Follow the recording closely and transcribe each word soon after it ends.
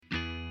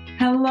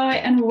Hello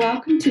and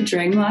welcome to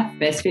Dream Life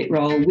Best Fit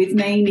Role with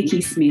me,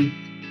 Nikki Smith.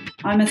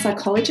 I'm a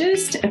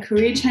psychologist, a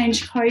career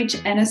change coach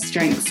and a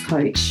strengths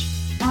coach.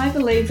 I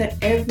believe that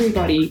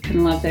everybody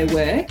can love their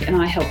work and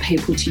I help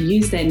people to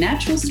use their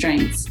natural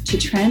strengths to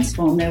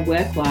transform their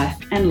work life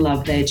and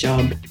love their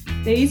job.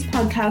 These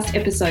podcast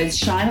episodes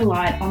shine a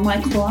light on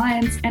my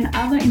clients and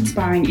other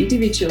inspiring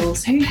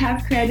individuals who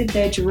have created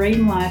their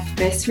dream life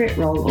best fit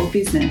role or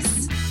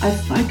business. I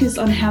focus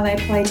on how they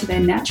play to their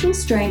natural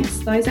strengths,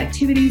 those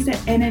activities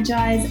that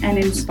energize and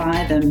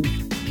inspire them.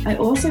 I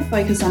also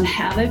focus on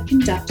how they've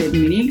conducted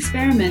mini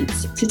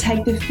experiments to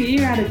take the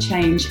fear out of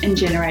change and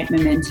generate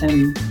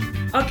momentum.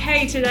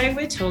 Okay, today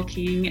we're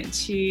talking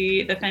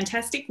to the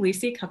fantastic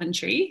Lucy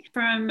Coventry,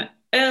 from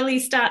early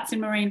starts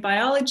in marine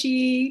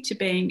biology to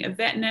being a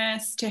vet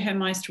nurse to her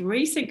most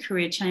recent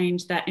career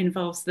change that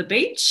involves the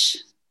beach.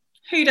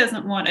 Who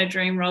doesn't want a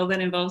dream role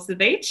that involves the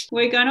beach?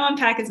 We're going to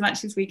unpack as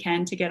much as we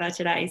can together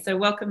today. So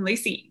welcome,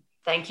 Lucy.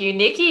 Thank you,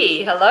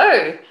 Nikki.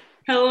 Hello.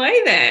 Hello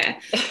there.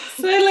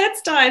 So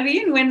let's dive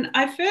in. When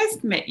I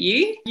first met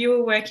you, you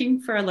were working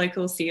for a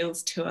local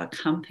SEALs tour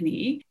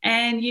company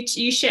and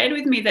you shared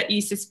with me that you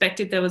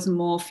suspected there was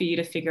more for you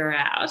to figure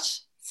out.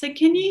 So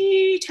can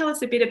you tell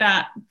us a bit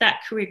about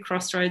that career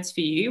crossroads for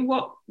you?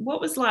 What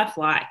was life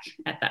like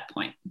at that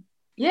point?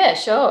 Yeah,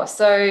 sure.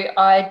 So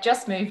I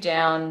just moved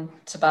down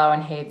to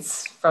Barwon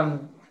Heads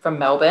from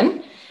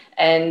Melbourne,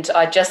 and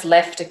I just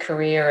left a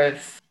career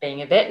of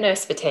being a vet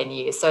nurse for 10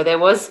 years. So there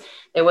was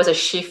a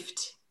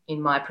shift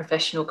in my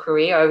professional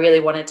career. I really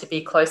wanted to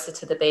be closer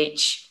to the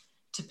beach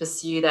to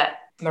pursue that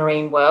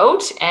marine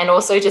world, and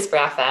also just for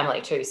our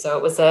family too. So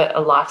it was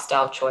a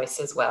lifestyle choice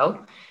as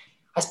well.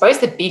 I suppose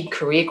the big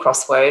career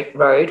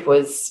crossroad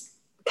was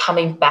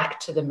coming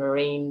back to the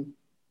marine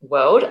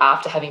world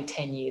after having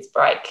 10 years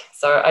break.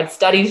 So I'd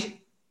studied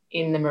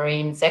in the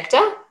marine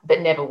sector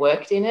but never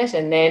worked in it,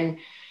 and then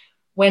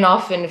went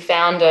off and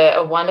found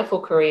a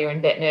wonderful career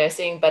in vet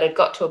nursing, but it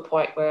got to a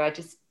point where I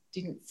just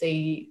didn't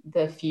see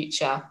the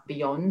future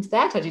beyond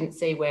that. I didn't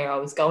see where I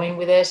was going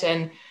with it,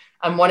 and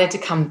I wanted to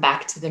come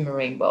back to the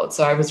marine world.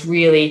 So I was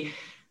really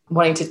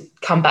wanting to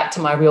come back to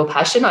my real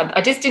passion.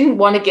 I just didn't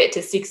want to get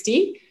to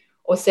 60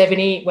 or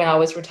 70 when I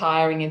was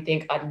retiring and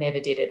think I never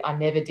did it. I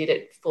never did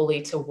it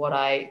fully to what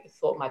I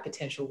thought my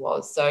potential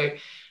was. So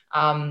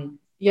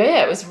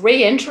it was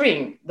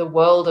re-entering the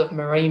world of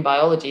marine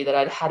biology that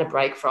I'd had a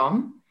break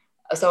from.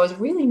 So I was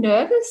really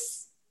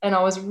nervous and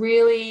I was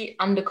really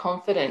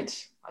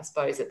underconfident, I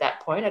suppose, at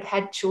that point. I'd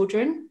had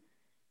children,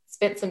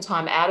 spent some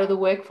time out of the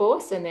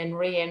workforce, and then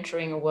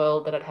re-entering a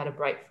world that I'd had a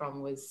break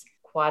from was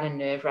quite a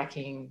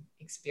nerve-wracking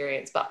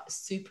experience, but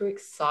super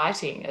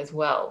exciting as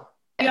well.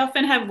 We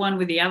often have one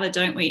with the other,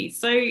 don't we?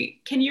 So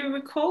can you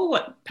recall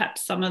what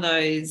perhaps some of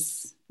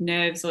those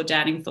nerves or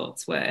doubting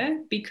thoughts were?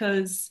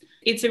 Because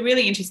it's a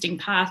really interesting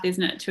path,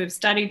 isn't it, to have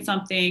studied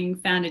something,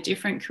 found a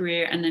different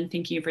career, and then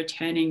thinking of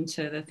returning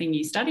to the thing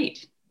you studied.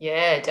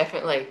 Yeah,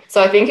 definitely.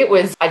 So I think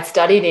I'd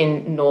studied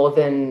in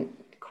northern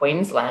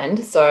Queensland.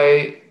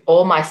 So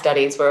all my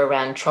studies were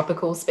around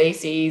tropical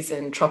species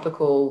and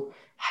tropical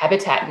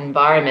habitat and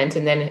environment.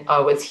 And then I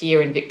was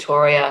here in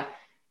Victoria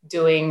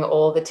doing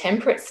all the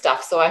temperate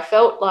stuff. So I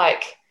felt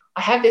like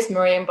I have this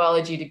marine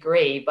biology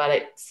degree, but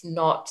it's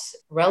not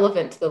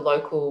relevant to the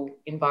local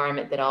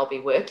environment that I'll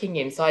be working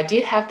in. So I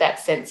did have that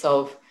sense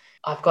of,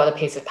 I've got a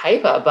piece of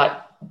paper,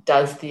 but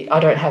I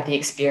don't have the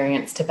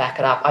experience to back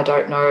it up. I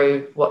don't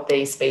know what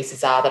these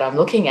species are that I'm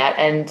looking at.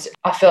 And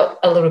I felt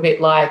a little bit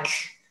like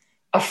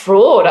a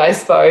fraud, I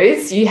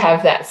suppose. You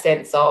have that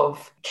sense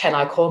of, can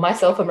I call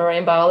myself a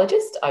marine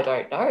biologist? I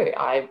don't know.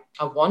 I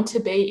want to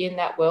be in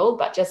that world,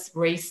 but just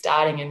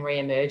restarting and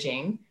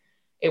re-emerging,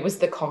 it was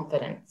the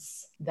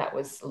confidence that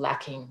was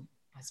lacking,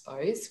 I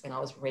suppose, when I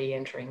was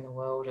re-entering the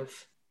world of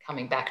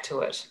coming back to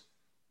it.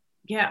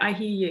 Yeah, I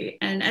hear you.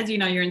 And as you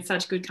know, you're in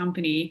such good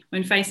company.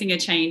 When facing a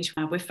change,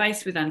 we're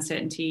faced with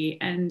uncertainty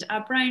and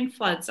our brain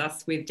floods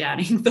us with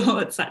doubting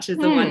thoughts, such as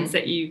the ones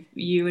that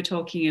you were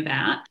talking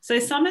about. So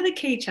some of the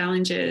key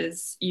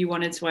challenges you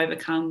wanted to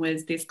overcome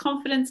was this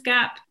confidence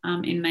gap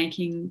in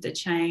making the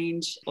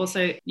change.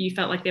 Also, you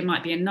felt like there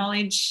might be a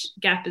knowledge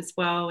gap as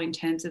well in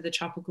terms of the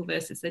tropical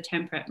versus the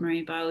temperate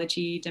marine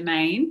biology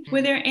domain.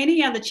 Were there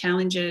any other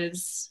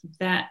challenges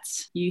that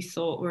you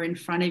thought were in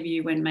front of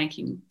you when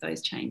making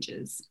those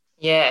changes?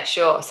 Yeah,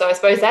 sure. So I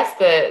suppose that's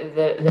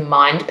the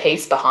mind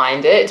piece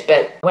behind it.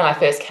 But when I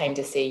first came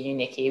to see you,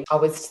 Nikki, I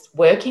was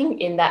working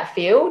in that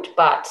field,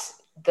 but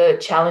the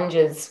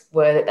challenges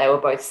were that they were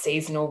both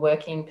seasonal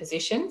working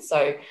positions.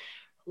 So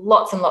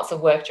lots and lots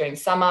of work during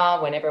summer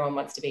when everyone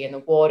wants to be in the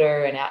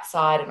water and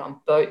outside and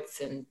on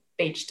boats and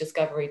beach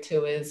discovery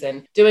tours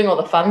and doing all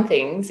the fun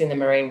things in the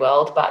marine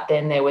world. But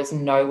then there was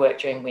no work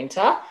during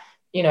winter.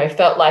 You know,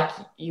 felt like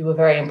you were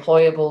very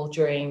employable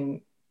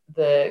during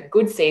the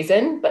good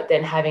season, but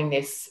then having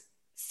this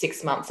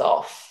 6 months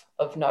off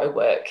of no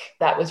work,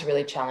 that was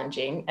really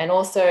challenging. And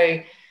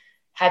also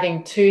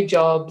having two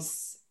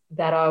jobs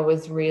that I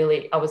was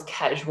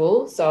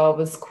casual. So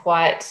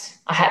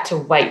I had to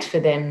wait for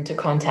them to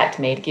contact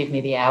me to give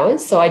me the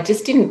hours. So I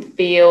just didn't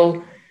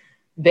feel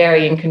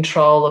very in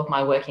control of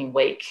my working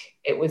week.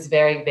 It was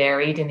very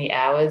varied in the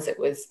hours. It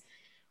was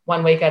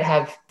one week I'd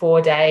have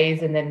 4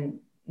 days and then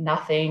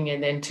nothing,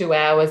 and then 2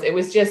 hours. It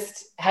was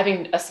just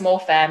having a small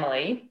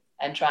family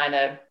and trying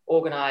to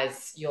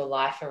organise your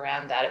life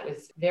around that. It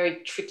was very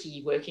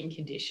tricky working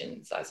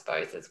conditions, I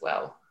suppose, as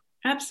well.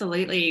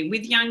 Absolutely.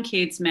 With young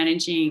kids,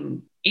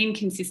 managing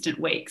inconsistent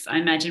weeks, I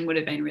imagine would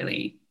have been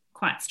really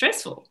quite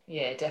stressful.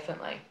 Yeah,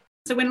 definitely.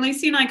 So when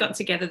Lucy and I got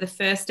together, the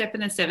first step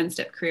in the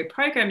 7-step career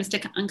program is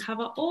to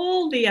uncover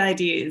all the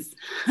ideas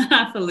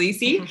for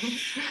Lucy.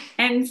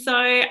 And so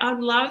I'd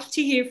love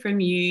to hear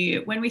from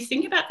you when we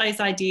think about those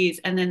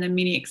ideas and then the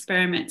mini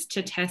experiments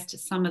to test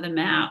some of them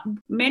out.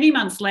 Many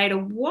months later,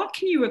 what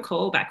can you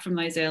recall back from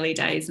those early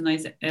days and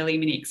those early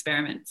mini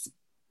experiments?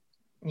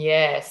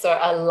 Yeah, so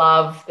I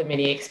love the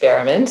mini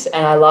experiment,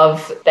 and I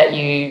love that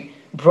you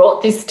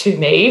brought this to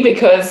me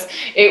because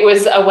it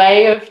was a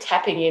way of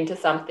tapping into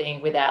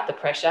something without the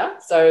pressure.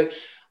 So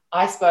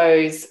I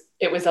suppose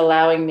it was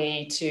allowing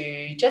me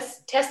to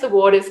just test the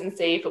waters and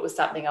see if it was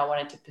something I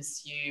wanted to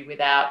pursue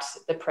without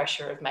the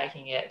pressure of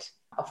making it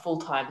a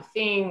full-time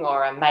thing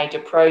or a major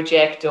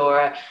project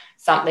or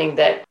something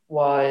that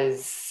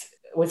was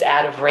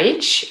out of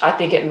reach. I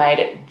think it made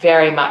it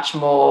very much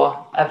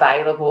more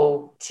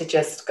available to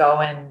just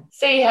go and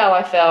see how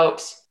I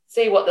felt,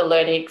 see what the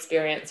learning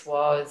experience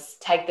was,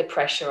 take the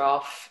pressure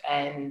off.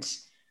 And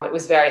it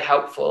was very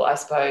helpful, I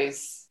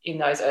suppose, in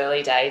those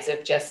early days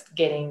of just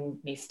getting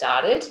me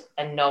started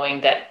and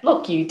knowing that,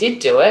 look, you did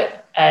do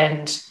it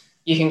and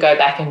you can go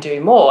back and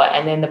do more.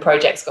 And then the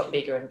projects got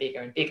bigger and bigger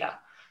and bigger.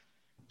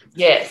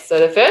 Yeah, so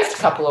the first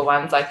couple of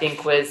ones I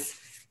think was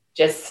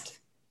just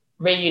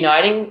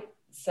reuniting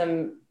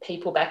some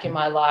people back in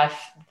my life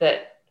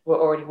that were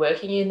already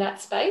working in that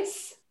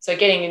space. So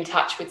getting in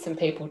touch with some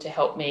people to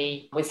help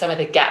me with some of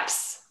the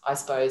gaps, I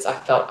suppose, I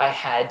felt I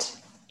had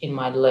in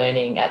my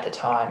learning at the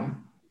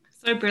time.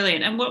 So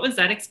brilliant. And what was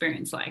that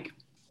experience like?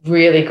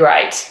 Really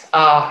great.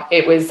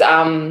 It was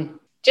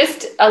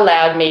just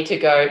allowed me to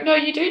go, no,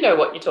 you do know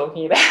what you're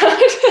talking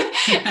about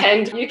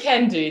and you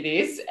can do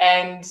this.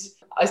 And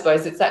I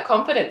suppose it's that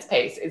confidence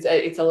piece.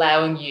 It's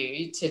allowing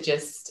you to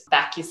just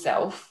back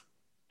yourself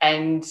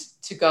and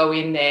to go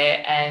in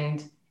there,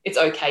 and it's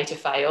okay to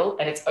fail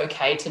and it's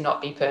okay to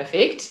not be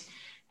perfect,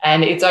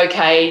 and it's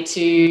okay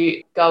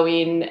to go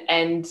in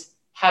and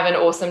have an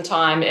awesome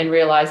time and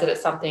realise that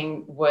it's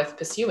something worth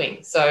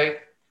pursuing. So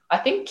I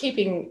think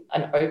keeping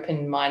an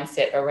open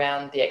mindset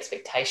around the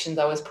expectations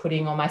I was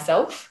putting on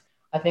myself,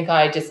 I think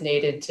I just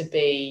needed to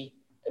be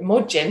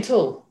more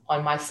gentle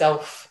on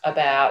myself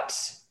about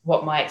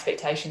what my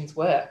expectations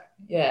were.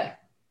 Yeah.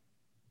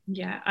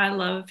 Yeah, I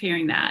love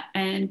hearing that.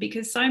 And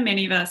because so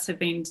many of us have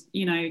been,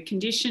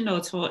 conditioned or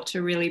taught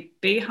to really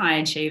be high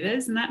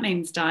achievers, and that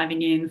means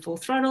diving in full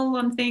throttle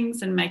on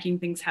things and making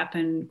things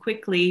happen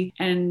quickly.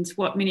 And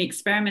what mini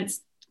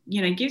experiments,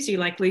 gives you,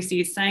 like Lucy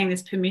is saying,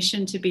 this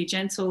permission to be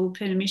gentle,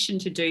 permission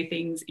to do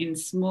things in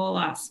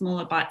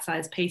smaller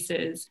bite-sized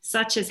pieces,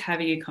 such as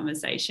having a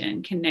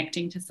conversation,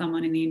 connecting to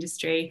someone in the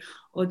industry,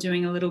 or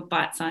doing a little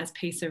bite-sized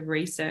piece of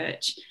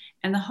research.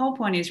 And the whole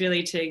point is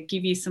really to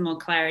give you some more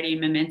clarity and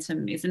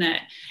momentum, isn't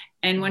it?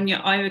 And when you're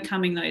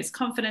overcoming those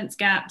confidence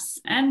gaps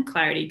and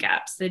clarity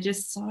gaps, they're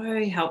just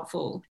so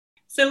helpful.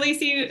 So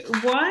Lucy,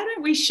 why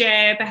don't we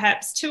share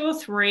perhaps 2 or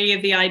 3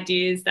 of the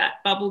ideas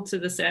that bubbled to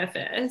the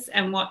surface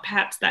and what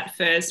perhaps that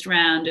first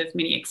round of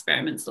mini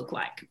experiments look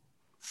like?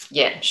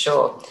 Yeah,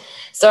 sure.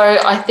 So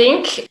I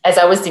think as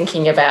I was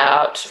thinking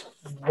about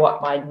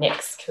what my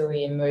next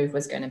career move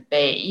was going to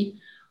be,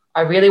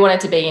 I really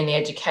wanted to be in the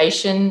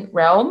education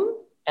realm,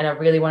 and I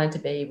really wanted to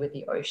be with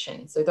the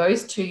ocean. So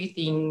those 2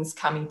 things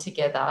coming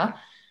together,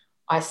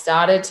 I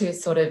started to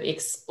sort of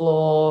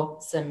explore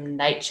some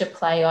nature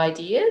play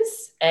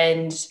ideas,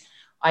 and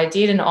I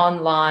did an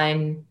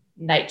online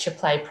nature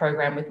play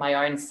program with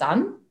my own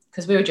son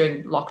because we were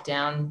during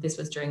lockdown. This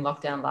was during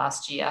lockdown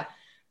last year.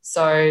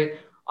 So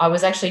I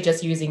was actually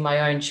just using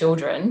my own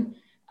children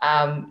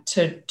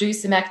to do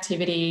some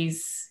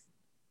activities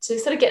to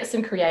sort of get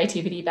some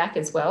creativity back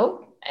as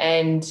well.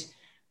 And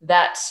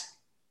that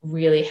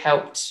really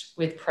helped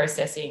with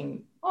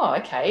processing,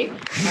 okay,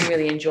 I'm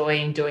really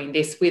enjoying doing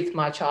this with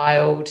my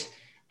child,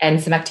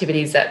 and some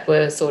activities that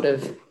were sort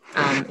of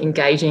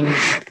engaging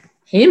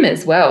him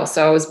as well.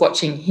 So I was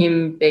watching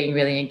him being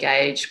really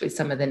engaged with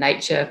some of the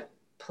nature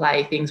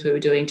play things we were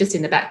doing just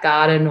in the back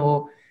garden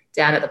or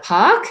down at the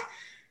park.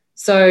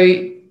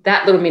 So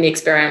that little mini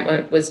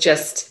experiment was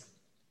just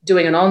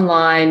doing an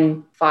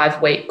online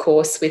 5-week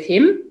course with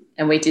him,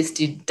 and we just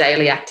did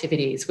daily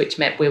activities, which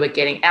meant we were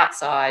getting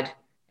outside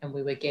and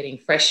we were getting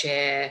fresh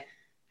air,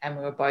 and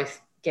we were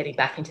both getting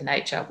back into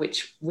nature,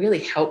 which really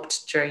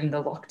helped during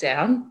the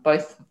lockdown,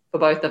 for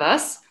both of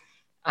us,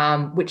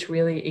 which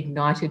really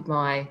ignited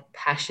my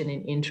passion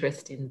and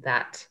interest in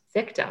that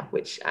sector,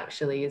 which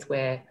actually is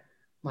where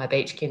my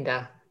beach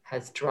kinder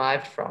has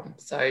derived from.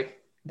 So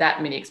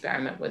that mini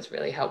experiment was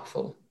really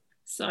helpful.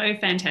 So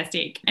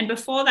fantastic. And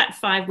before that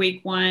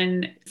 5-week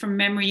one, from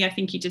memory, I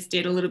think you just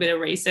did a little bit of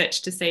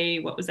research to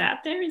see what was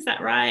out there. Is that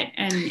right?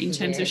 And in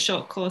terms of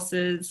short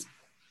courses?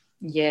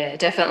 Yeah,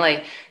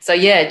 definitely. So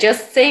yeah,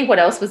 just seeing what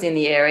else was in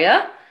the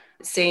area,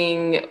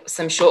 seeing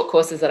some short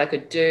courses that I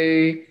could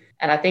do.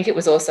 And I think it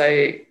was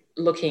also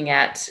looking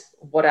at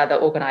what other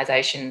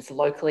organisations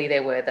locally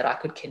there were that I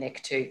could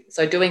connect to.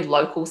 So doing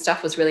local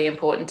stuff was really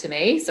important to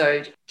me.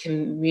 So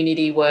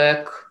community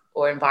work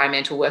or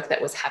environmental work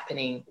that was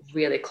happening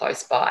really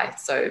close by.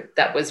 So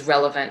that was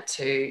relevant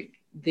to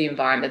the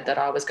environment that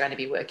I was going to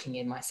be working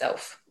in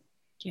myself.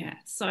 Yeah,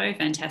 so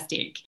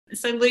fantastic.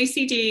 So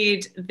Lucy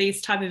did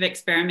this type of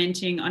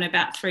experimenting on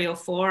about 3 or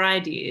 4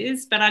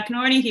 ideas, but I can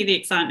already hear the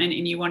excitement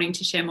in you wanting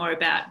to share more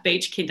about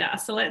Beach Kinder.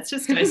 So let's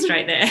just go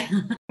straight there.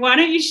 Why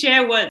don't you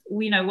share what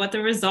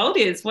the result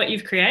is, what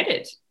you've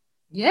created?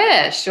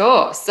 Yeah,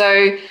 sure.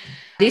 So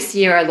this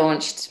year I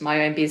launched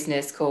my own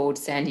business called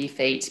Sandy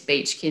Feet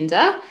Beach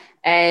Kinder,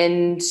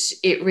 and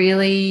it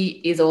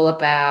really is all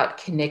about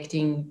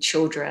connecting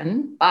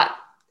children, but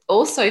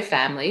also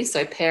families,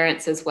 so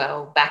parents as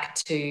well, back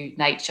to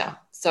nature.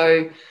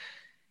 So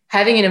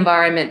having an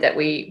environment that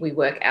we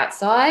work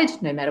outside,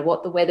 no matter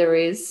what the weather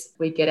is,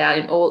 we get out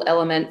in all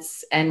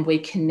elements and we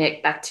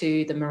connect back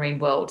to the marine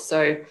world.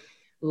 So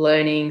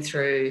learning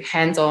through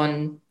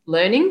hands-on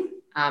learning,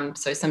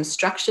 so some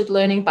structured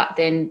learning, but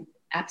then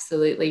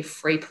absolutely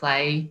free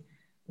play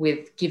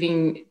with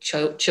giving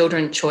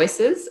children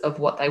choices of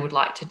what they would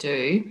like to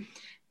do.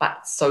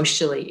 But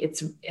socially,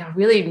 I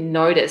really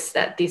noticed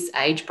that this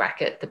age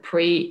bracket, the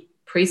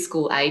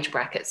preschool age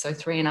bracket, so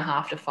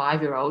 3.5 to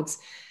 5-year-olds,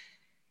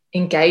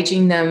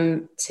 engaging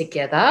them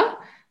together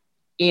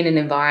in an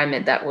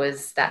environment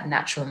that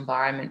natural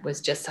environment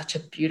was just such a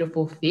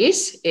beautiful fit.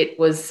 It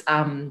was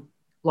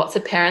lots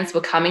of parents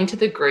were coming to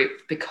the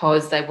group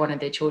because they wanted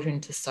their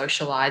children to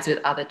socialize with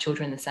other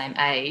children the same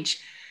age,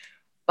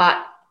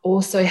 but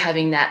also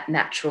having that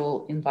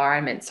natural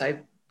environment. So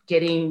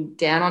getting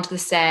down onto the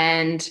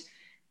sand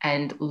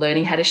and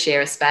learning how to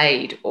share a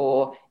spade,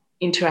 or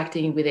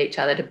interacting with each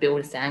other to build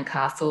a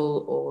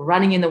sandcastle, or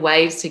running in the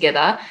waves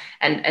together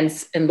and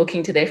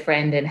looking to their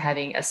friend and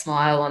having a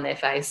smile on their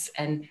face.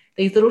 And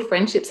these little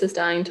friendships are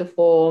starting to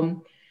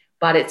form,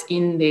 but it's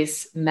in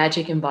this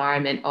magic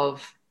environment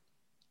of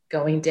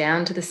going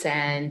down to the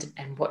sand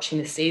and watching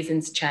the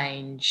seasons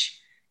change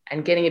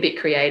and getting a bit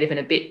creative and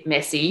a bit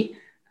messy.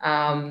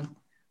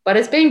 But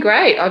it's been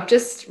great. I've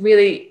just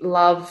really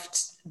loved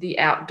the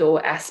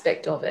outdoor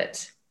aspect of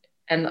it.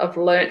 And I've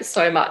learned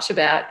so much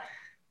about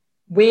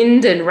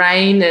wind and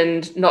rain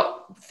and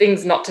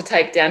things not to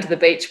take down to the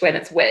beach when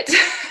it's wet.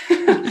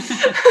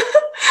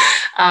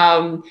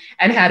 And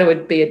how to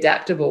be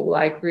adaptable,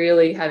 like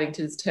really having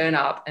to just turn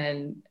up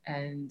and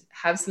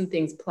have some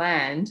things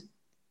planned,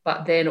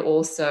 but then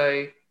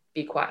also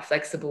be quite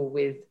flexible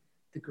with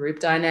the group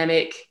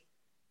dynamic,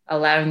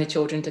 allowing the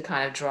children to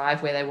kind of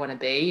drive where they want to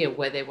be or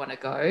where they want to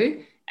go,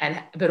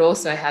 but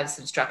also have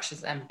some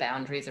structures and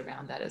boundaries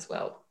around that as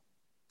well.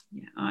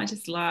 Yeah, I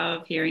just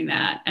love hearing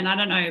that. And I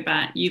don't know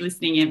about you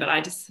listening in, but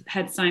I just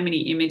had so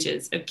many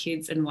images of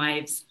kids and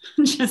waves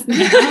just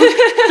now.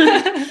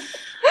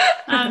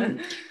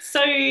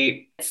 So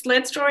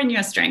let's draw in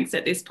your strengths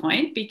at this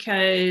point,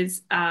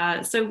 because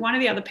so one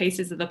of the other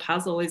pieces of the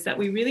puzzle is that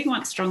we really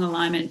want strong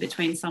alignment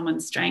between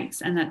someone's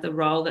strengths and that the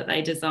role that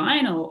they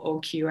design or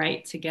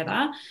curate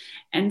together.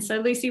 And so,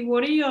 Lucy,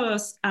 what are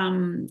yours?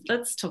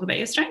 Let's talk about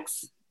your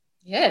strengths.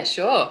 Yeah,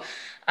 sure.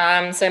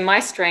 So my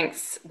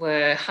strengths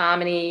were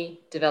harmony,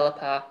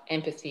 developer,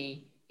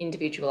 empathy,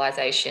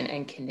 individualization,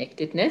 and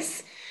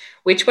connectedness,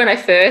 which when I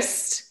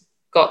first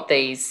got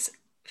these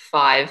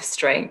 5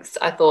 strengths,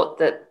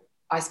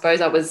 I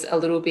suppose I was a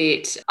little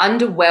bit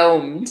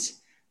underwhelmed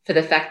for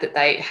the fact that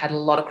they had a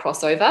lot of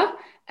crossover,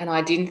 and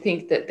I didn't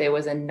think that there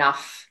was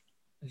enough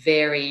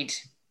varied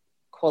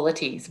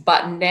qualities.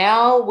 But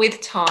now with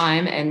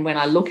time, and when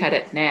I look at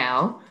it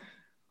now,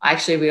 I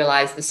actually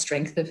realize the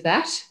strength of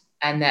that,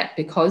 and that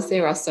because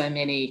there are so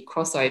many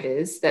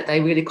crossovers, that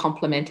they really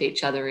complement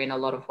each other in a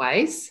lot of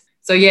ways.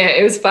 So yeah,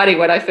 it was funny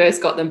when I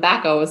first got them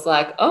back, I was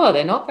like, oh,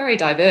 they're not very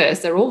diverse.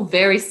 They're all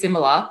very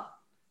similar.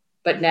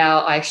 But now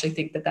I actually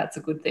think that that's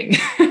a good thing.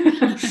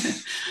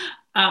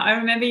 I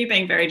remember you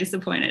being very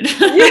disappointed.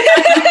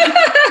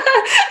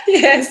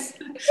 Yes.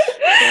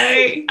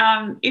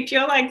 So if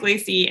you're like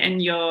Lucy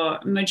and your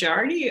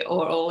majority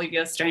or all of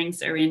your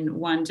strengths are in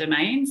one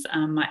domains,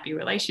 might be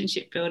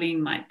relationship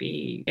building, might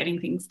be getting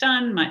things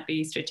done, might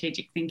be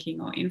strategic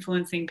thinking or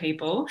influencing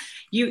people,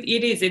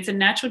 it's a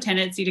natural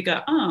tendency to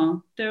go,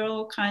 oh, they're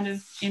all kind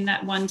of in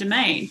that one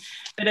domain.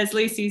 But as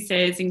Lucy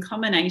says, in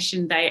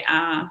combination, they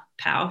are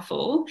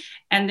powerful.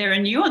 And there are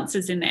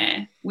nuances in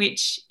there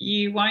which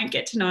you won't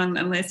get to know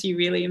unless you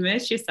really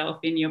immerse yourself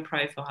in your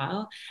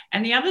profile.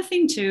 And the other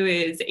thing too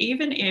is,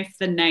 even if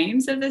the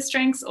names of the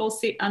strengths all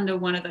sit under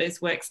one of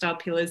those work style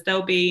pillars,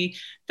 there'll be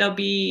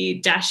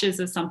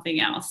dashes of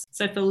something else.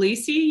 So for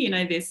Lucy, you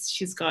know,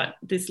 she's got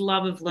this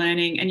love of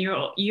learning, and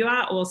you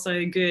are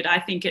also good, I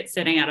think, at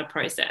setting out a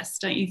process,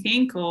 don't you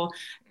think? Or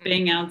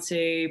being able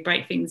to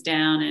break things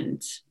down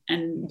and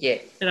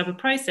set up a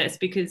process,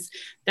 because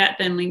that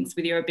then links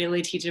with your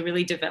ability to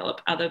really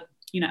develop other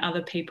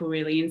people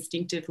really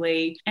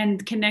instinctively,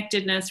 and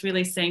connectedness,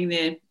 really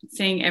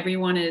seeing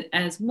everyone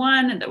as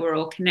one, and that we're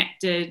all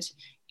connected,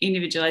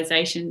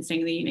 individualization,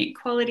 seeing the unique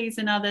qualities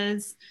in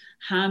others,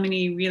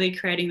 harmony, really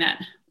creating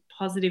that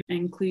positive,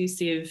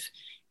 inclusive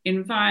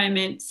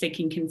environment,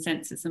 seeking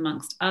consensus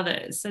amongst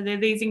others. So there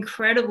are these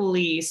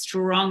incredibly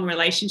strong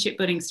relationship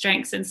building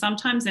strengths, and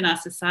sometimes in our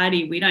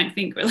society we don't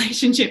think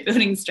relationship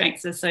building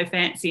strengths are so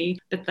fancy,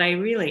 but they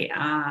really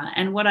are.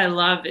 And what I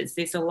love is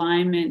this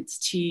alignment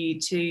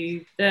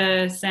to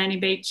the Sandy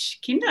Beach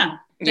Kinder.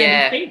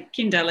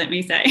 Kinder, let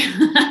me say.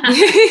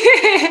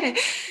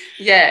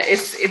 Yeah,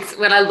 it's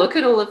when I look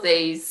at all of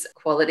these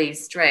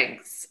qualities,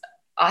 strengths,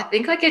 I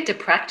think I get to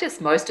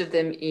practice most of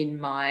them in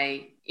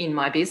my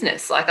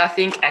business. Like, I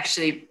think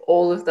actually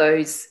all of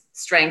those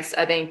strengths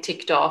are being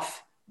ticked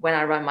off when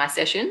I run my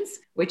sessions,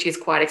 which is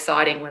quite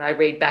exciting when I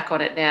read back on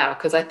it now,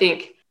 because I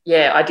think,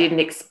 I didn't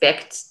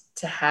expect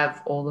to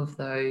have all of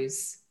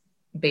those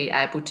be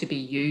able to be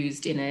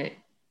used in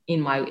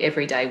my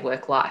everyday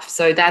work life.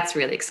 So that's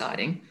really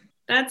exciting.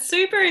 That's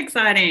super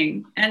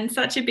exciting, and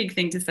such a big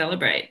thing to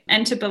celebrate,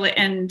 and to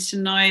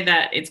know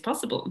that it's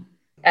possible.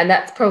 And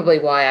that's probably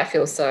why I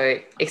feel so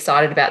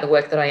excited about the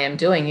work that I am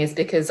doing, is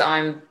because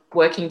I'm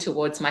working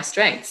towards my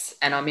strengths,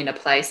 and I'm in a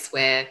place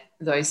where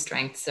those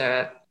strengths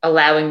are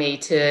allowing me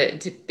to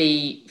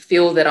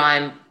feel that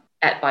I'm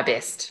at my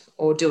best,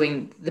 or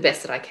doing the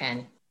best that I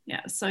can.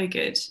 Yeah, so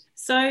good.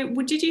 So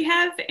did you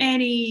have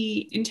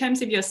any, in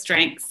terms of your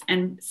strengths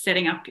and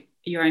setting up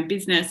your own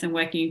business and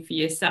working for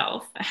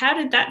yourself, how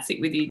did that sit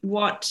with you?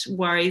 What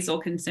worries or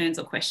concerns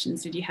or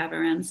questions did you have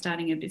around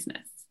starting a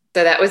business?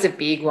 So that was a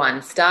big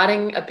one.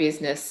 Starting a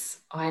business,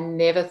 I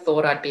never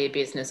thought I'd be a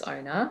business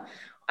owner.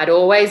 I'd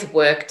always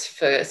worked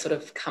for sort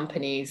of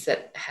companies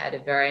that had a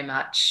very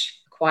much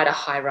quite a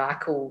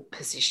hierarchical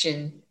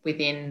position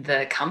within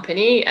the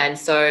company. And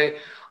so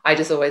I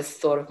just always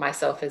thought of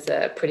myself as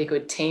a pretty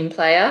good team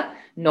player,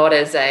 not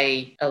as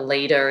a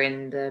leader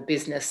in the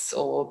business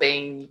or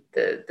being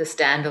the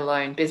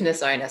standalone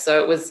business owner.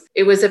 So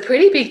it was a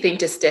pretty big thing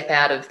to step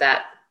out of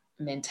that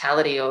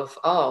mentality of,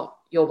 oh,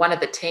 you're one of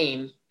the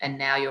team and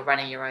now you're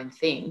running your own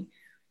thing.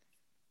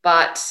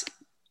 But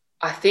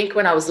I think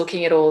when I was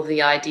looking at all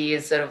the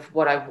ideas of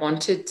what I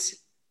wanted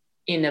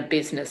in a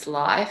business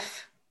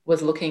life,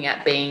 was looking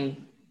at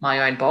being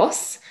my own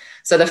boss.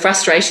 So the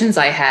frustrations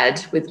I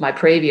had with my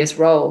previous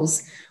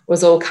roles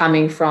was all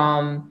coming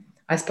from,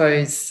 I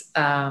suppose,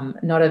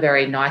 not a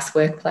very nice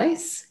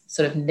workplace,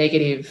 sort of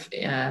negative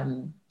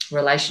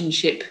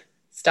relationship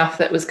stuff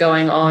that was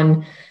going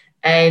on.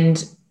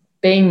 And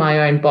being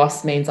my own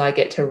boss means I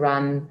get to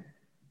run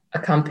a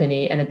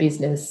company and a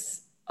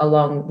business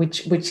along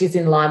which is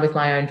in line with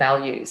my own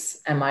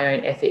values and my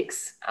own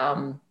ethics,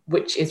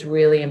 which is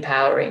really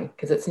empowering,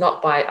 because it's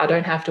not I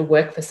don't have to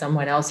work for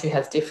someone else who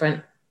has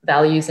different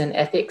values and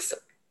ethics.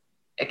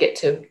 I get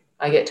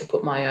to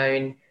put my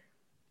own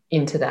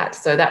into that.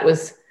 So that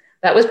was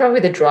probably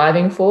the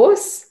driving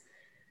force.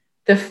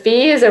 The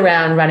fears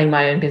around running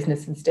my own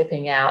business and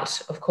stepping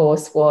out, of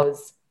course,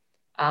 was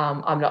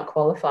I'm not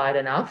qualified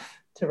enough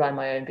to run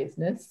my own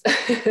business.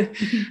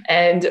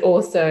 And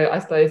also, I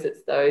suppose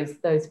it's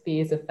those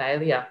fears of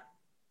failure.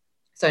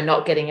 So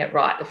not getting it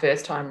right the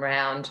first time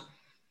round,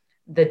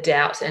 the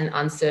doubt and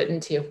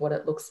uncertainty of what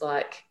it looks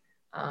like.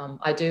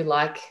 I do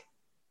like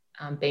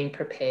being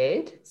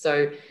prepared.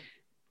 So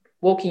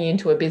walking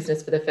into a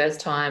business for the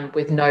first time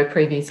with no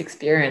previous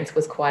experience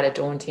was quite a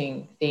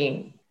daunting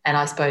thing. And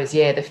I suppose,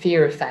 the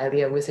fear of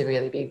failure was a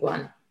really big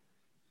one.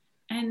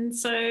 And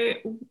so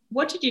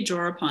what did you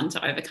draw upon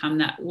to overcome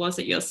that? Was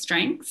it your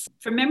strengths?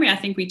 From memory, I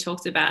think we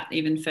talked about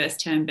even first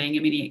term being a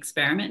mini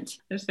experiment,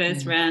 the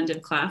first round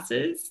of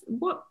classes.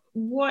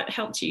 What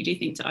helped you, do you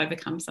think, to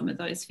overcome some of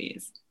those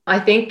fears? I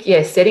think,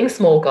 setting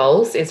small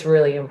goals is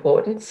really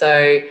important.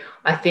 So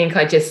I think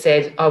I just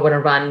said I want to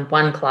run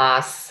one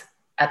class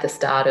at the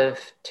start of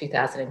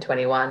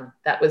 2021.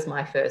 That was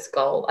my first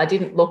goal. I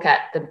didn't look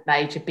at the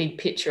major big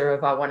picture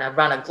of I want to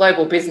run a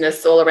global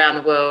business all around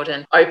the world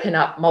and open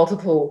up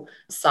multiple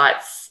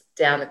sites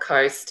down the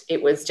coast.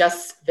 It was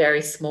just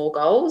very small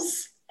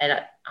goals. And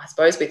I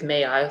suppose with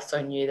me, I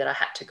also knew that I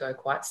had to go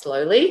quite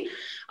slowly.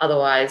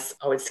 Otherwise,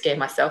 I would scare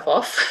myself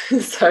off.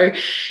 So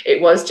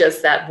it was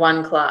just that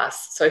one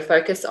class. So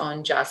focus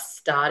on just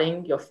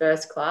starting your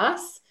first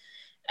class,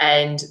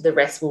 and the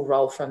rest will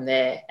roll from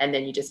there. And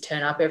then you just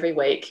turn up every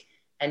week.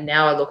 And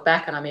now I look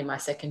back and I'm in my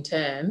second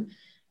term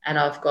and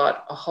I've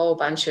got a whole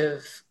bunch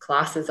of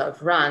classes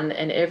I've run,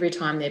 and every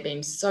time they've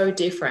been so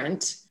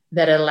different.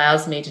 that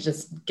allows me to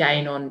just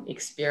gain on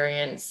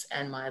experience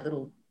and my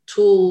little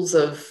tools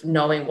of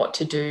knowing what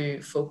to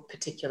do for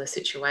particular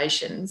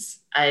situations.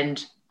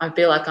 And I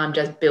feel like I'm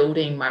just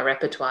building my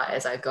repertoire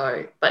as I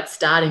go, but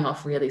starting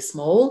off really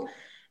small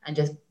and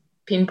just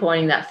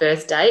pinpointing that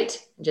first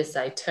date and just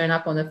say, turn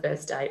up on the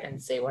first date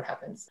and see what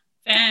happens.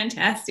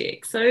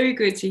 Fantastic. So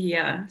good to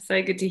hear.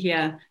 So good to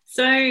hear.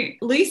 So,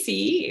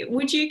 Lucy,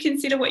 would you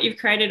consider what you've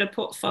created a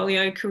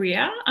portfolio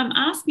career? I'm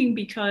asking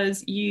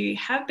because you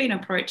have been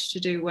approached to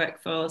do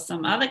work for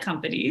some other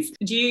companies.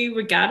 Do you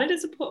regard it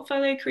as a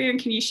portfolio career? And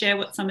can you share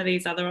what some of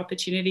these other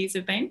opportunities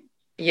have been?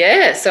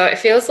 Yeah, so it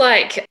feels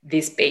like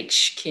this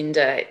beach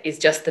kinder is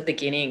just the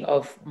beginning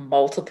of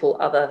multiple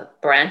other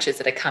branches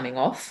that are coming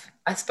off.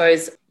 I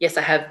suppose, yes,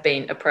 I have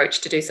been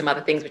approached to do some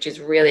other things, which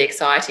is really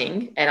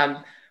exciting. And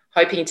I'm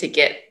hoping to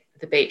get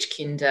the Beach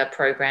Kinder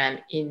program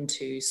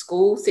into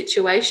school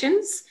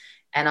situations.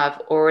 And I've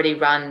already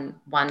run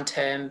one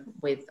term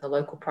with a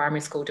local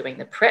primary school doing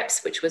the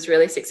preps, which was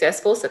really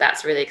successful. So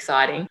that's really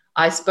exciting.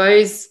 I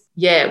suppose,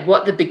 yeah,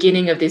 what the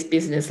beginning of this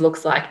business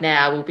looks like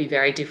now will be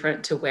very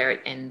different to where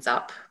it ends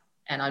up.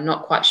 And I'm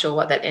not quite sure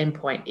what that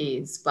endpoint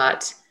is,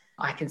 but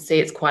I can see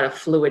it's quite a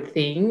fluid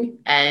thing.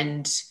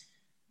 And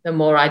the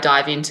more I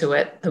dive into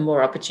it, the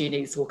more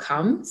opportunities will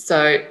come.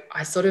 So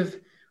I sort of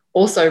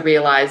also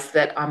realized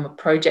that I'm a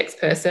projects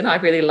person. I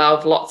really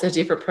love lots of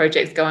different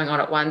projects going on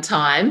at one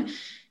time.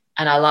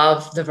 And I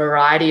love the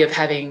variety of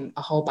having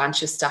a whole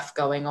bunch of stuff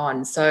going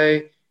on. So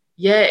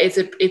yeah,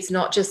 it's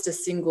not just a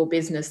single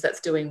business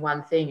that's doing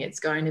one thing. It's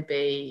going to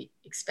be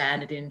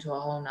expanded into a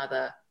whole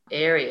nother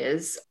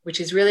areas, which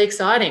is really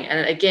exciting.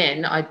 And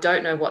again, I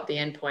don't know what the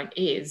end point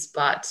is,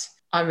 but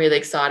I'm really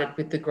excited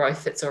with the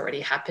growth that's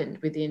already happened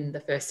within the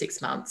first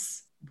 6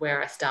 months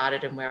where I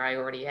started and where I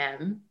already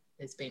am.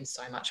 There's been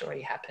so much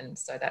already happened.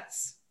 So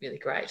that's really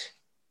great.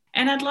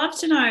 And I'd love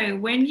to know,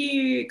 when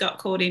you got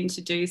called in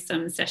to do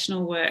some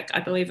sessional work, I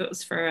believe it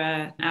was for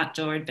an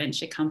outdoor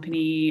adventure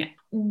company,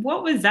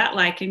 what was that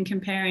like in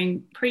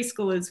comparing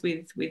preschoolers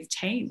with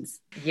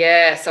teens?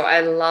 Yeah, so I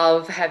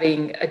love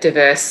having a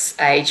diverse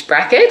age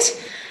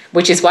bracket,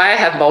 which is why I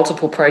have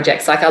multiple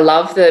projects. Like I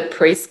love the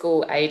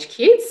preschool age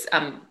kids.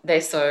 They're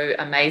so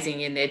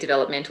amazing in their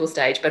developmental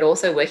stage, but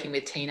also working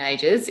with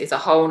teenagers is a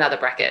whole nother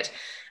bracket.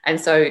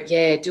 And so,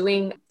 yeah,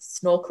 doing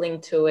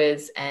snorkeling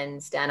tours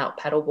and stand-up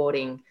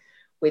paddleboarding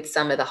with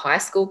some of the high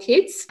school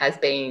kids has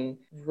been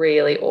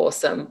really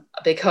awesome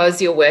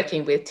because you're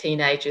working with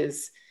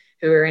teenagers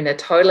who are in a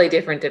totally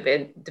different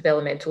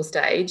developmental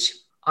stage.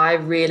 I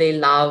really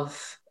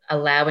love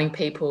allowing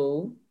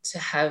people to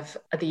have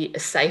the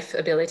safe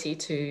ability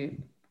to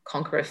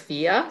conquer a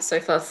fear. So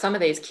for some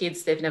of these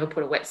kids, they've never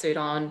put a wetsuit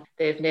on,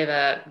 they've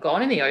never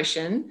gone in the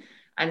ocean.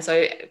 And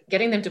so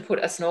getting them to put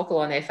a snorkel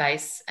on their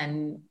face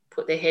and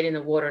put their head in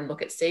the water and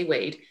look at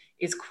seaweed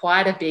is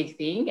quite a big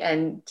thing.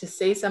 And to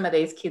see some of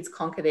these kids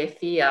conquer their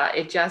fear,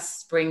 it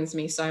just brings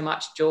me so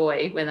much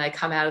joy when they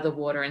come out of the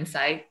water and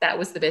say, that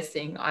was the best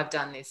thing I've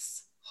done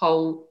this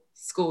whole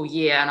school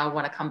year and I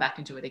want to come back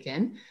and do it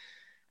again.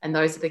 And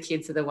those are the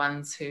kids are the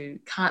ones who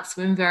can't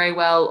swim very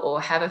well or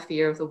have a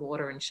fear of the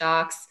water and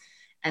sharks,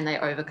 and they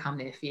overcome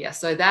their fear.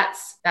 So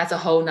that's a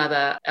whole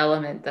nother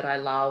element that I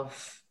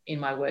love in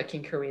my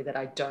working career that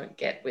I don't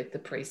get with the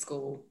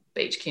preschool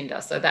beach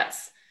kinder. So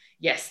that's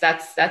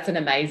an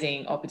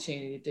amazing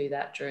opportunity to do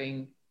that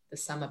during the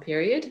summer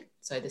period.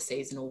 So the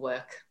seasonal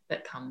work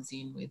that comes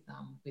in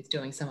with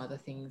doing some other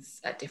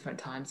things at different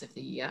times of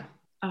the year.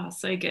 Oh,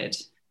 so good.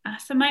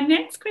 So my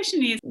next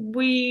question is,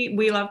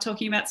 we love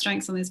talking about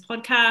strengths on this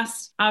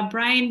podcast. Our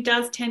brain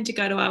does tend to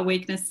go to our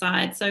weakness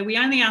side. So we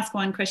only ask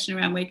one question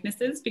around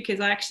weaknesses because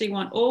I actually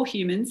want all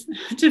humans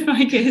to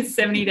focus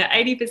 70 to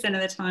 80%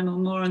 of the time or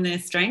more on their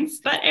strengths.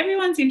 But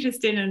everyone's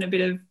interested in a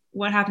bit of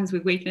what happens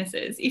with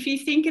weaknesses. If you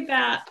think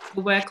about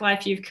the work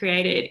life you've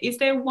created, is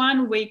there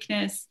one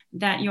weakness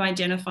that you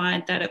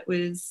identified that it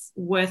was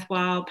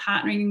worthwhile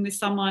partnering with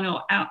someone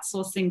or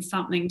outsourcing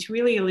something to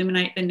really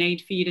eliminate the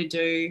need for you to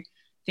do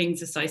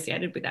things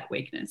associated with that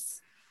weakness?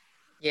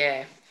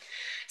 Yeah.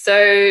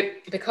 So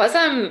because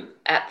I'm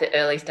at the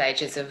early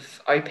stages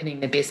of opening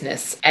the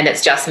business and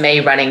it's just me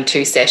running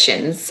 2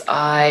 sessions,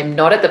 I'm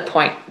not at the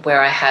point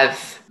where I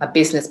have a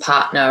business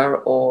partner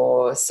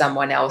or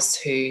someone else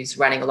who's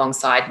running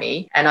alongside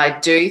me. And I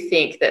do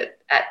think that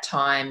at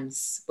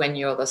times when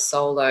you're the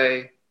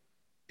solo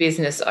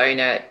business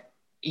owner,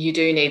 you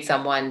do need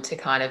someone to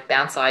kind of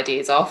bounce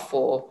ideas off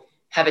or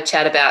have a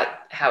chat about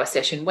how a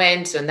session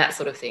went and that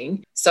sort of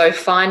thing. So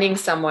finding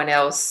someone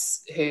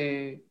else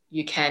who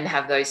you can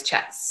have those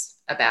chats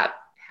about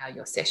how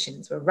your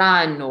sessions were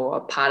run or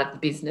a part of the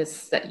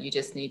business that you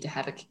just need to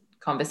have a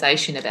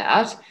conversation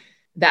about,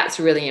 that's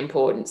really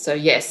important. So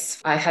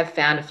yes, I have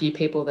found a few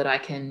people that I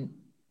can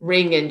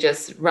ring and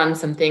just run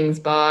some things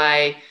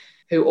by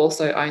who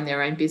also own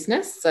their own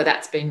business. So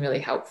that's been really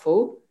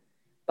helpful.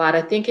 But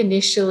I think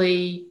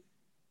initially,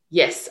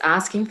 yes,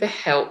 asking for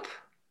help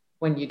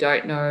when you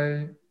don't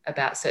know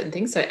about certain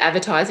things. So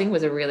advertising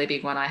was a really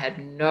big one. I had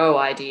no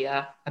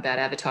idea about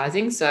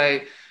advertising. So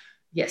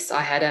Yes,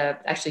 I had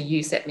actually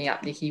you set me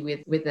up, Nikki,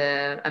 with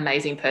an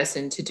amazing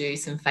person to do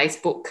some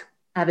Facebook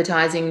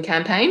advertising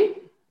campaign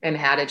and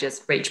how to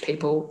just reach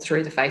people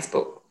through the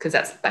Facebook, because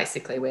that's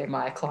basically where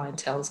my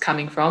clientele is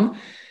coming from.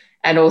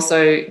 And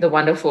also the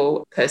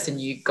wonderful person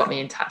you got me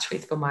in touch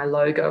with for my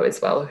logo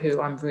as well, who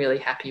I'm really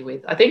happy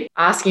with. I think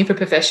asking for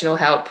professional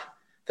help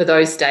for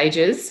those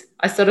stages,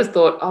 I sort of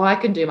thought, oh, I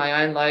can do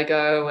my own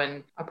logo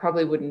and I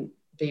probably wouldn't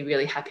be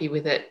really happy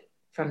with it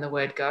from the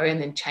word go,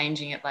 and then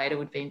changing it later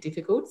would be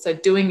difficult. So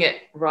doing it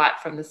right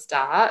from the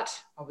start,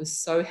 I was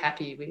so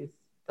happy with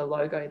the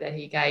logo that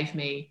he gave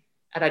me.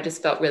 And I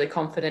just felt really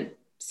confident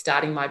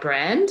starting my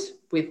brand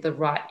with the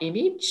right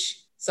image.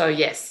 So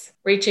yes,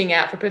 reaching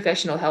out for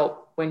professional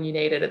help when you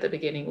need it at the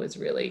beginning was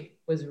really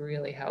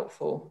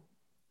helpful.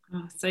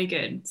 Oh, so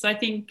good. So I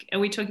think, are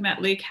we talking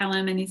about Luke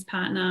Hallam and his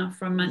partner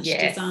from Munch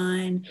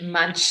Design?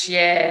 Munch,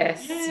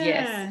 yes.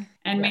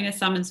 And Mina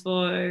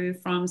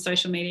Summersville from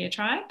Social Media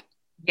Tribe?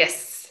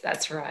 Yes,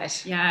 that's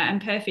right. Yeah, and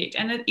perfect.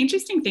 And the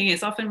interesting thing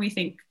is often we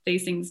think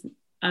these things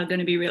are going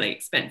to be really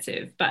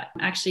expensive, but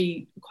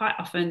actually quite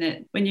often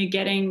that when you're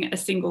getting a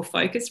single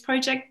focus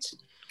project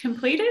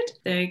completed,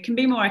 they can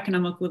be more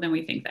economical than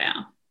we think they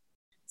are.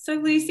 So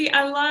Lucy,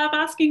 I love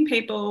asking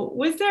people,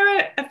 was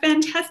there a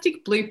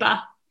fantastic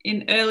blooper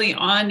in early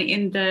on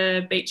in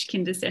the Beach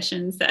Kinder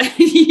sessions that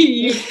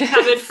you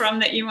covered from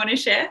that you want to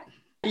share?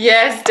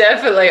 Yes,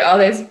 definitely. Oh,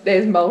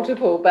 there's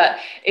multiple, but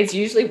it's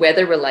usually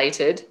weather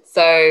related.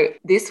 So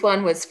this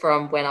one was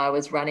from when I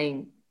was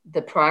running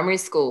the primary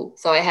school.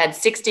 So I had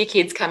 60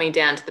 kids coming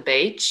down to the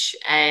beach,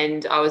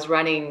 and I was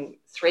running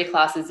 3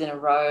 classes in a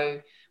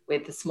row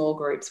with the small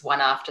groups,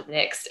 one after the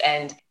next.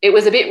 And it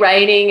was a bit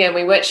raining and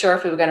we weren't sure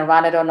if we were going to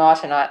run it or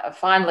not. And I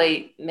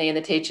finally, me and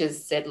the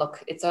teachers said,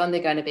 look, it's only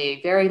going to be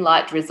a very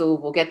light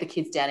drizzle. We'll get the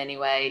kids down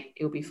anyway.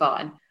 It'll be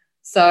fine.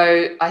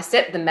 So I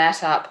set the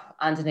mat up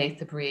underneath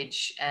the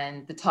bridge,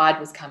 and the tide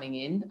was coming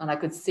in, and I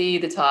could see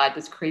the tide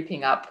was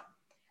creeping up,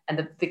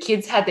 and the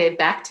kids had their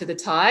back to the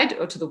tide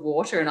or to the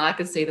water, and I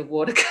could see the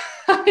water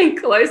coming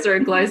closer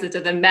and closer to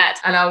the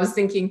mat. And I was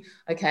thinking,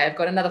 okay, I've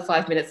got another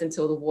 5 minutes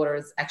until the water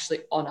is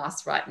actually on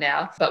us right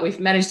now. But we've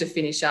managed to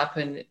finish up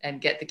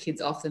and get the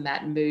kids off the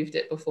mat and moved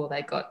it before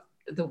they got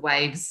the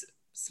waves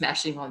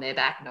smashing on their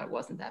back. No, it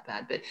wasn't that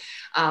bad,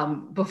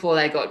 but before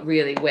they got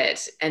really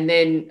wet. And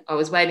then I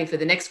was waiting for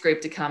the next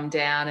group to come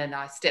down, and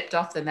I stepped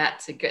off the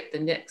mat to get the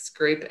next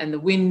group, and the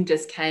wind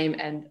just came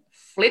and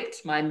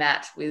flipped my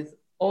mat with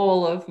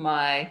all of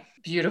my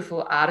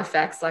beautiful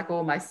artifacts, like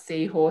all my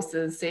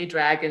seahorses, sea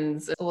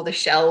dragons, all the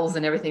shells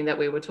and everything that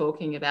we were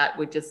talking about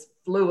would just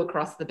flew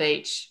across the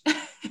beach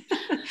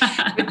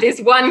with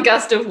this one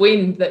gust of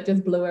wind that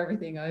just blew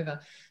everything over.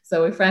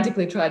 So we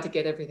frantically tried to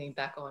get everything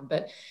back on,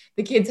 but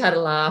the kids had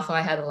a laugh, I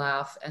had a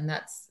laugh, and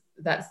that's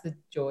the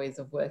joys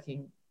of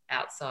working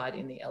outside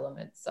in the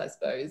elements, I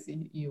suppose.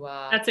 You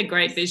are. That's a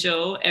great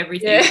visual.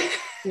 Everything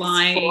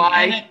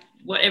flying.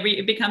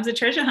 It becomes a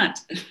treasure hunt.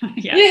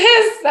 Yeah.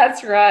 Yes,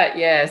 that's right.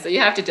 Yeah. So you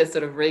have to just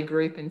sort of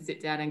regroup and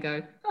sit down and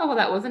go, oh, well,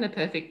 that wasn't a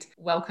perfect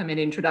welcome and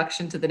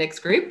introduction to the next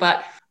group,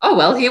 but oh,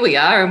 well, here we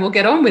are and we'll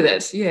get on with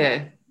it.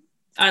 Yeah.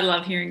 I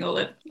love hearing all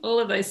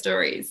of those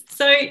stories.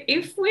 So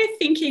if we're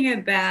thinking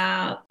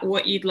about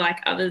what you'd like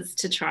others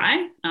to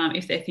try,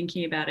 if they're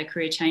thinking about a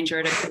career change or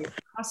at a career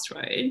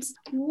crossroads,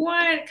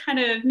 what kind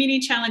of mini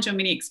challenge or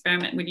mini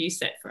experiment would you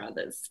set for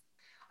others?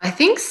 I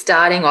think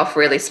starting off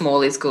really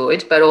small is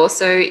good, but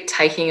also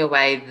taking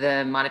away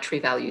the monetary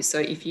value. So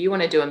if you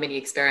want to do a mini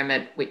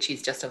experiment, which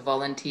is just a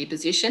volunteer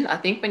position, I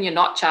think when you're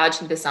not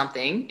charging for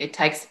something, it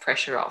takes the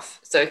pressure off.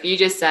 So if you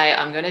just say,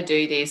 I'm going to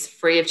do this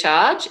free of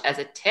charge as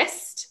a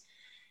test,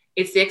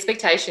 it's the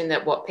expectation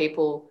that what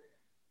people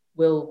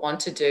will want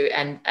to do,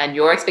 and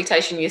your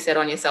expectation you set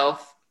on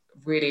yourself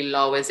really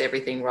lowers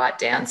everything right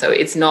down. So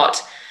it's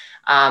not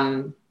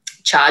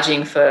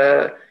charging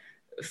for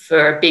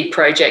a big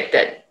project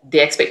that the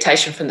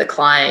expectation from the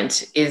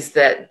client is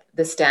that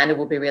the standard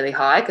will be really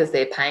high because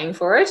they're paying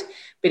for it.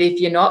 But if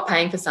you're not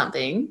paying for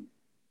something,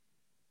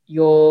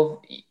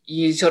 you're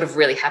sort of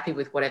really happy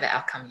with whatever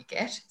outcome you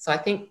get. So I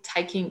think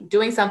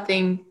doing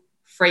something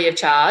free of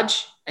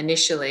charge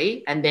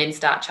initially and then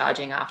start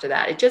charging after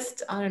that. It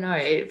just, I don't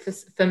know,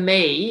 for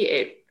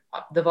me,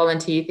 the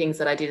volunteer things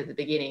that I did at the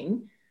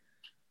beginning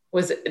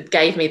it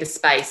gave me the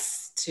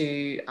space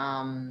to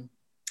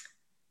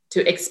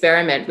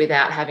experiment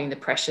without having the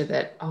pressure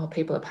that, oh,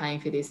 people are paying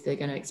for this, they're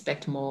going to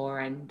expect more,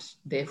 and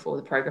therefore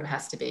the program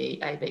has to be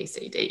A, B,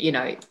 C, D. You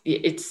know,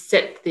 it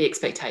set the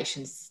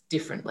expectations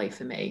differently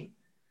for me.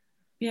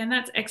 Yeah, and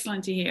that's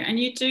excellent to hear. And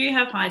you do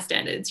have high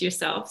standards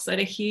yourself. So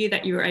to hear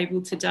that you were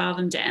able to dial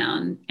them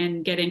down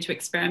and get into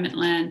experiment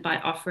land by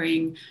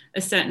offering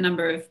a certain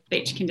number of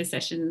beach kinder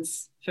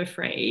sessions for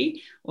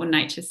free, or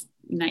nature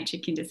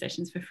kinder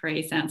sessions for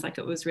free, sounds like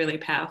it was really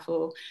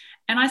powerful.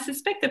 And I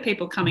suspect that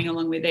people coming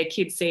along with their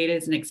kids see it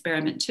as an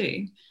experiment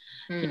too.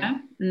 Yeah?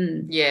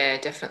 Yeah,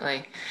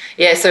 definitely.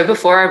 Yeah, so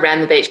before I ran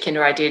the Beach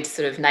Kinder, I did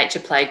sort of nature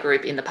play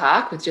group in the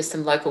park with just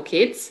some local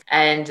kids,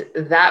 and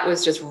that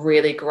was just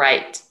really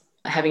great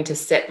having to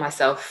set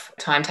myself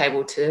a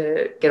timetable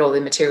to get all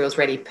the materials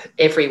ready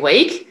every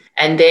week.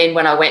 And then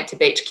when I went to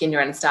Beach Kinder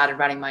and started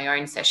running my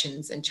own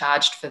sessions and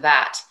charged for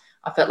that,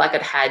 I felt like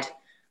I'd had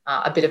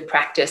a bit of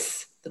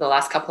practice for the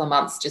last couple of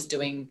months just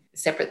doing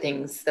separate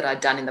things that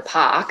I'd done in the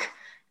park.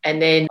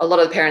 And then a lot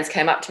of the parents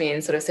came up to me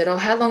and sort of said, oh,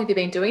 how long have you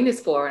been doing this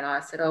for? And I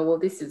said, oh, well,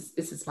 this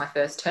is my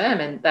first term.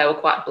 And they were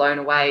quite blown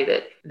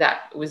away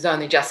that was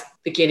only just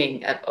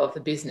beginning of the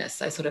business.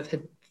 They sort of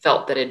had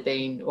felt that it had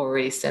been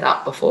already set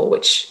up before,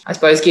 which I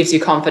suppose gives you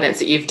confidence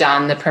that you've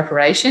done the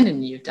preparation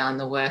and you've done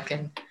the work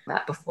and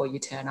that before you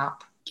turn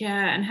up.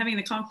 Yeah, and having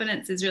the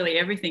confidence is really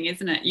everything,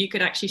 isn't it? You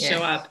could actually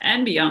show up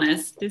and be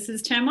honest, this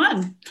is term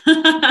 1.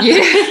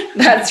 Yeah,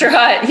 that's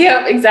right.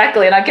 Yeah,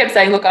 exactly. And I kept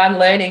saying, look, I'm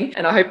learning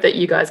and I hope that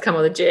you guys come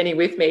on the journey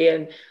with me.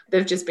 And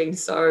they've just been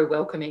so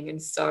welcoming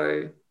and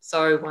so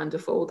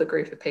wonderful, the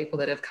group of people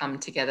that have come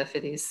together for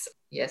this.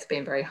 Yeah, it's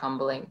been very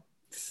humbling.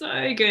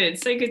 So good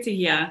to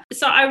hear.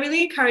 So I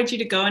really encourage you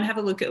to go and have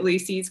a look at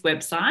Lucy's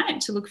website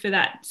to look for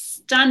that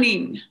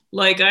stunning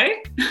logo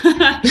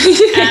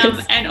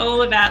Yes. And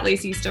all about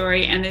Lucy's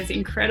story. And there's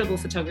incredible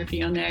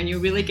photography on there and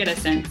you'll really get a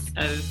sense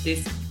of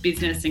this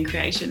business and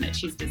creation that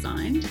she's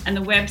designed. And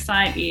the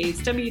website is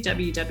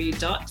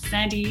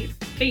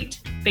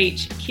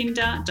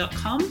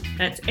sandyfeetbeachkinder.com.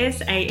 That's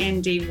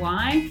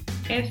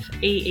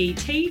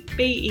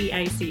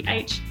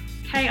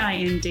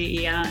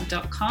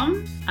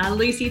SandyFeetbeachkinder.com.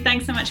 Lucy,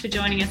 thanks so much for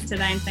joining us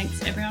today and thanks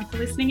to everyone for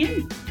listening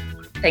in.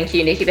 Thank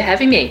you, Nikki, for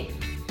having me.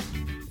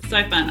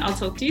 So fun. I'll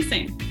talk to you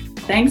soon.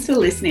 Thanks for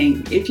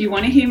listening. If you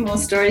want to hear more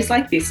stories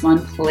like this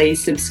one,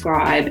 please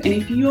subscribe. And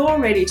if you're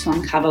ready to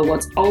uncover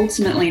what's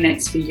ultimately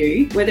next for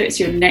you, whether it's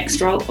your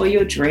next role or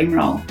your dream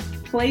role,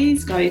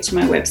 please go to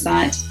my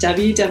website,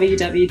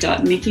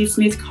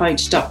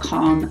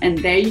 www.nikkismithcoach.com, and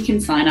there you can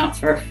sign up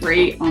for a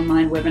free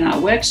online webinar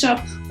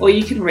workshop, or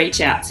you can reach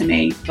out to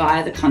me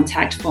via the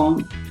contact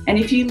form. And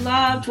if you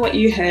loved what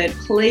you heard,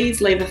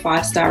 please leave a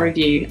 5-star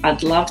review.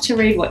 I'd love to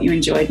read what you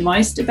enjoyed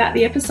most about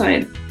the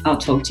episode. I'll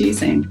talk to you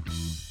soon.